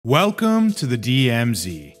Welcome to the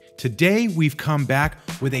DMZ. Today we've come back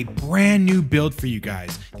with a brand new build for you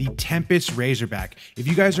guys, the Tempest Razorback. If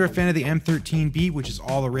you guys are a fan of the M13B, which is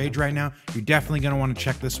all the rage right now, you're definitely going to want to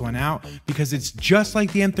check this one out because it's just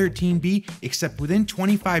like the M13B, except within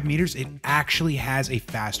 25 meters, it actually has a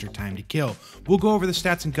faster time to kill. We'll go over the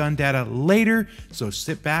stats and gun data later, so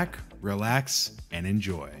sit back, relax, and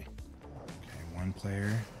enjoy. Okay, one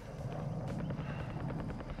player.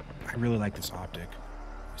 I really like this optic.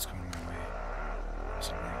 It's coming my way.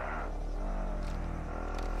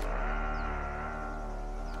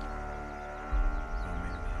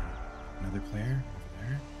 Another player over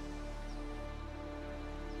there.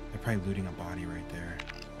 They're probably looting a body right there.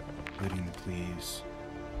 Looting the please.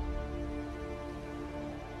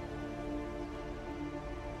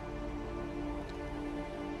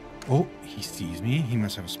 Oh, he sees me. He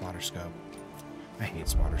must have a spotter scope. I hate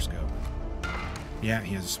spotter scope. Yeah,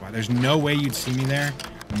 he has a spot. There's no way you'd see me there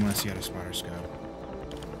unless he had a spotter scope.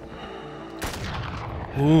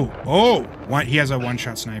 Ooh, oh! He has a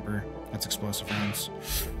one-shot sniper. That's explosive rounds.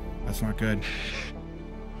 That's not good.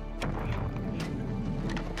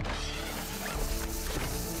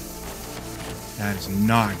 That is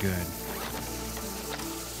not good.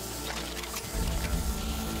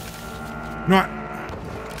 Not.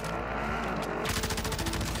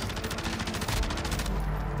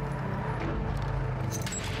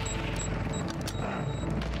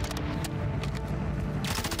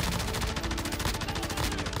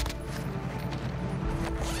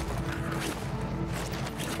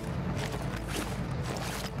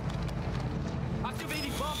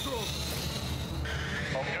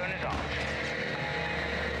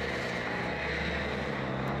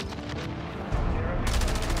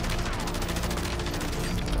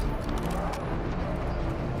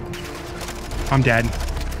 I'm dead.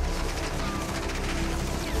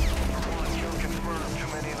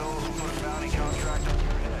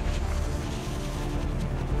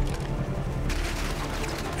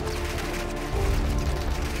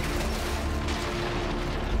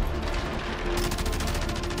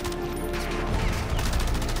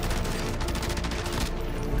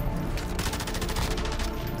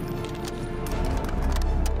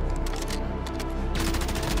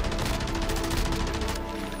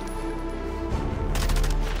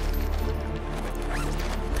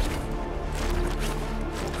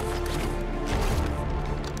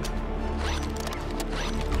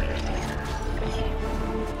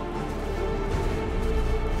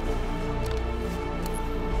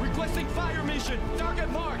 Fire mission! Target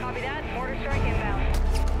mark! Copy that. Mortar strike inbound.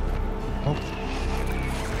 Oh.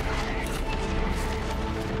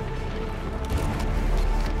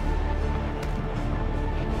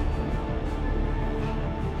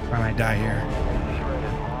 I might die here.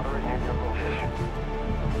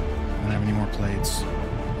 I don't have any more plates.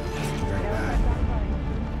 Very bad.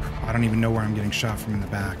 I don't even know where I'm getting shot from in the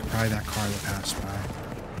back. Probably that car that passed by.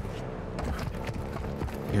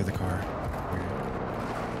 Hear the car.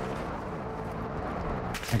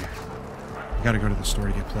 Okay. I gotta go to the store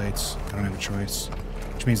to get plates. I don't have a choice.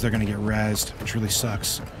 Which means they're gonna get rezzed, which really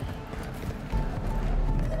sucks.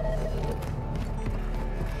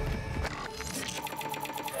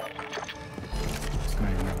 It's not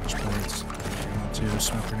even that much plates. Two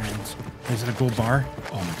smoke grenades. Is it a gold bar?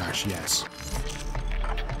 Oh my gosh, yes.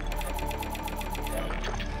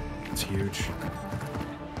 It's huge.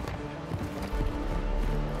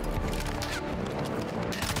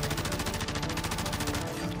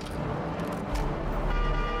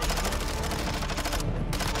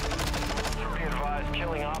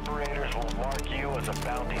 Killing operators will mark you as a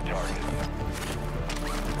bounty target.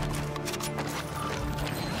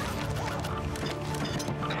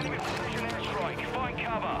 Enemy precision airstrike. Find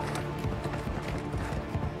cover.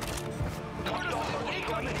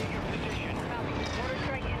 Incoming in your position. Mortar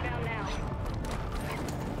strike inbound now.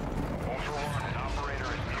 Ultra One, an operator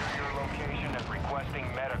is near your location and requesting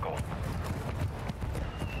medical.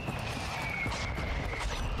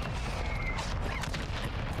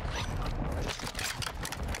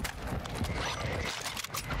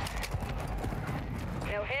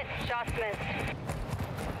 No hit, shots missed.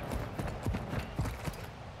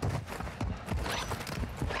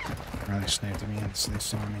 They sniped at me and they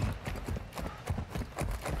saw me.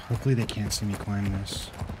 Hopefully they can't see me climb this.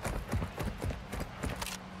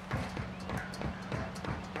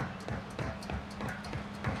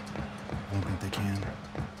 I don't think they can.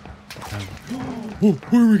 Oh,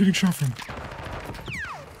 where are we getting shot from?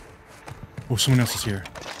 Oh, someone else is here.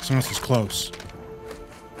 Someone else is close.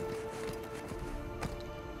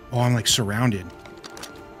 Oh, I'm like surrounded.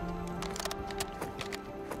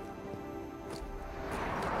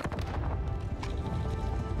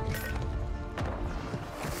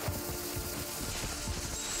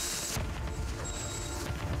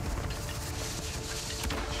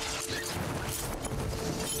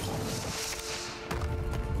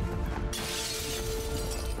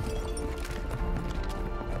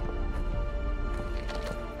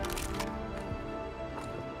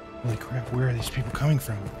 Holy crap, where are these people coming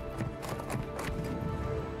from?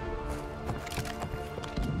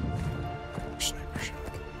 Sniper shot.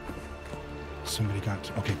 Somebody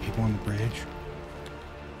got, okay, people on the bridge.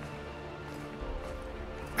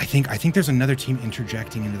 I think there's another team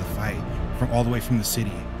interjecting into the fight from all the way from the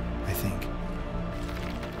city, I think.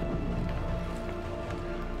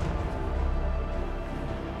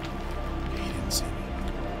 Okay, he didn't see me.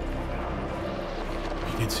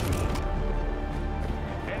 He did see me.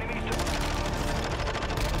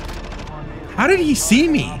 How did he see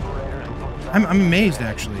me? I'm amazed,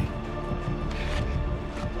 actually.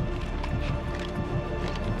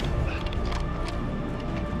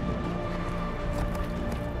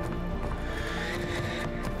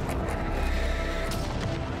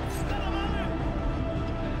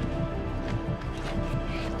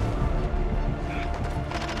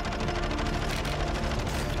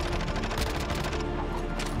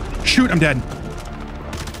 Shoot, I'm dead.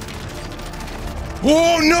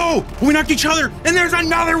 Oh no! We knocked each other, and there's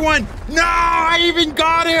another one! No, I even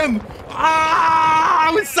got him! Ah,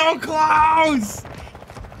 I was so close!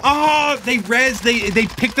 Oh, they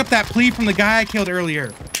picked up that plea from the guy I killed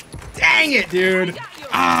earlier. Dang it, dude!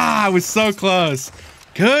 Ah, I was so close.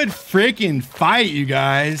 Good freaking fight, you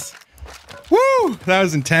guys. Woo, that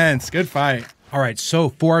was intense. Good fight. All right, so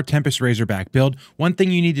for our Tempest Razorback build, one thing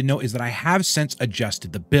you need to know is that I have since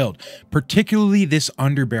adjusted the build, particularly this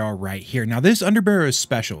underbarrel right here. Now, this underbarrel is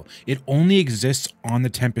special. It only exists on the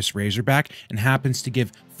Tempest Razorback and happens to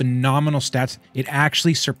give phenomenal stats. It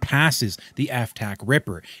actually surpasses the F-Tac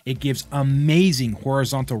Ripper. It gives amazing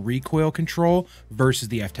horizontal recoil control versus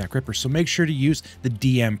the F-Tac Ripper. So make sure to use the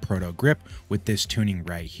DM Proto Grip with this tuning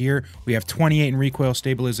right here. We have 28 in recoil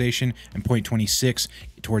stabilization and 0.26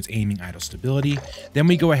 towards aiming idle stability. Then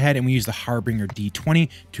we go ahead and we use the Harbinger D20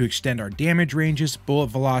 to extend our damage ranges, bullet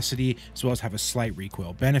velocity, as well as have a slight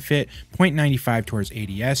recoil benefit, 0.95 towards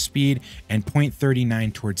ADS speed, and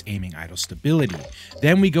 0.39 towards aiming idle stability.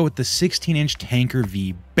 Then we go with the 16-inch Tanker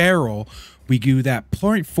V barrel. We do that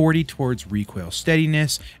 0.40 towards recoil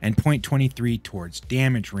steadiness and 0.23 towards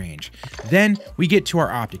damage range. Then we get to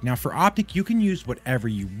our optic. Now for optic, you can use whatever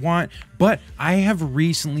you want, but I have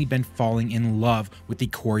recently been falling in love with the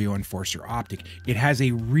Choreo Enforcer optic. It has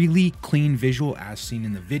a really clean visual as seen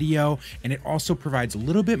in the video, and it also provides a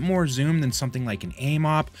little bit more zoom than something like an aim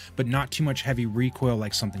op, but not too much heavy recoil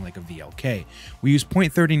like something like a VLK. We use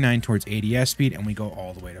 0.39 towards ADS speed, and we go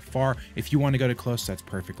all the way to far. If you want to go to close, that's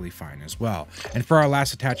perfectly fine as well. And for our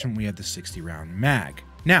last attachment, we have the 60-round mag.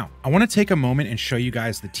 Now, I want to take a moment and show you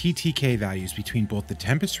guys the TTK values between both the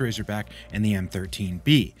Tempest Razorback and the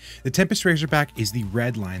M13B. The Tempest Razorback is the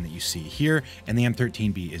red line that you see here, and the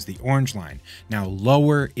M13B is the orange line. Now,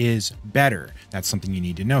 lower is better. That's something you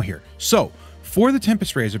need to know here. So, for the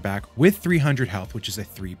Tempest Razorback with 300 health, which is a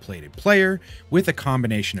 3-plated player, with a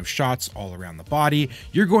combination of shots all around the body,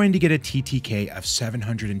 you're going to get a TTK of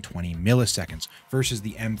 720 milliseconds versus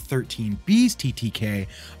the M13B's TTK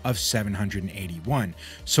of 781.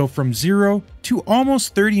 So from 0 to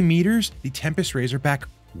almost 30 meters, the Tempest Razorback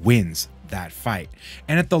wins that fight.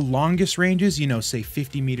 And at the longest ranges, you know, say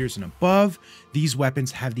 50 meters and above, these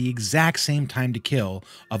weapons have the exact same time to kill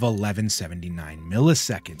of 1179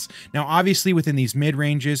 milliseconds. Now, obviously within these mid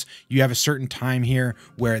ranges, you have a certain time here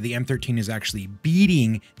where the M13 is actually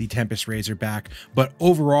beating the Tempest Razorback, but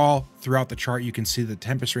overall throughout the chart, you can see the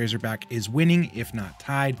Tempest Razorback is winning, if not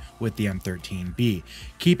tied with the M13B.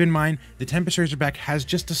 Keep in mind, the Tempest Razorback has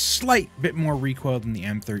just a slight bit more recoil than the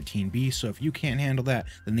M13B. So if you can't handle that,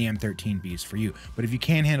 then the M13B is for you. But if you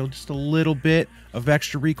can handle just a little bit of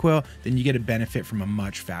extra recoil, then you get a benefit from a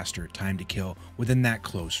much faster time to kill within that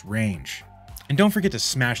close range. And don't forget to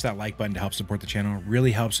smash that like button to help support the channel. It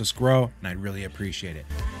really helps us grow, and I'd really appreciate it.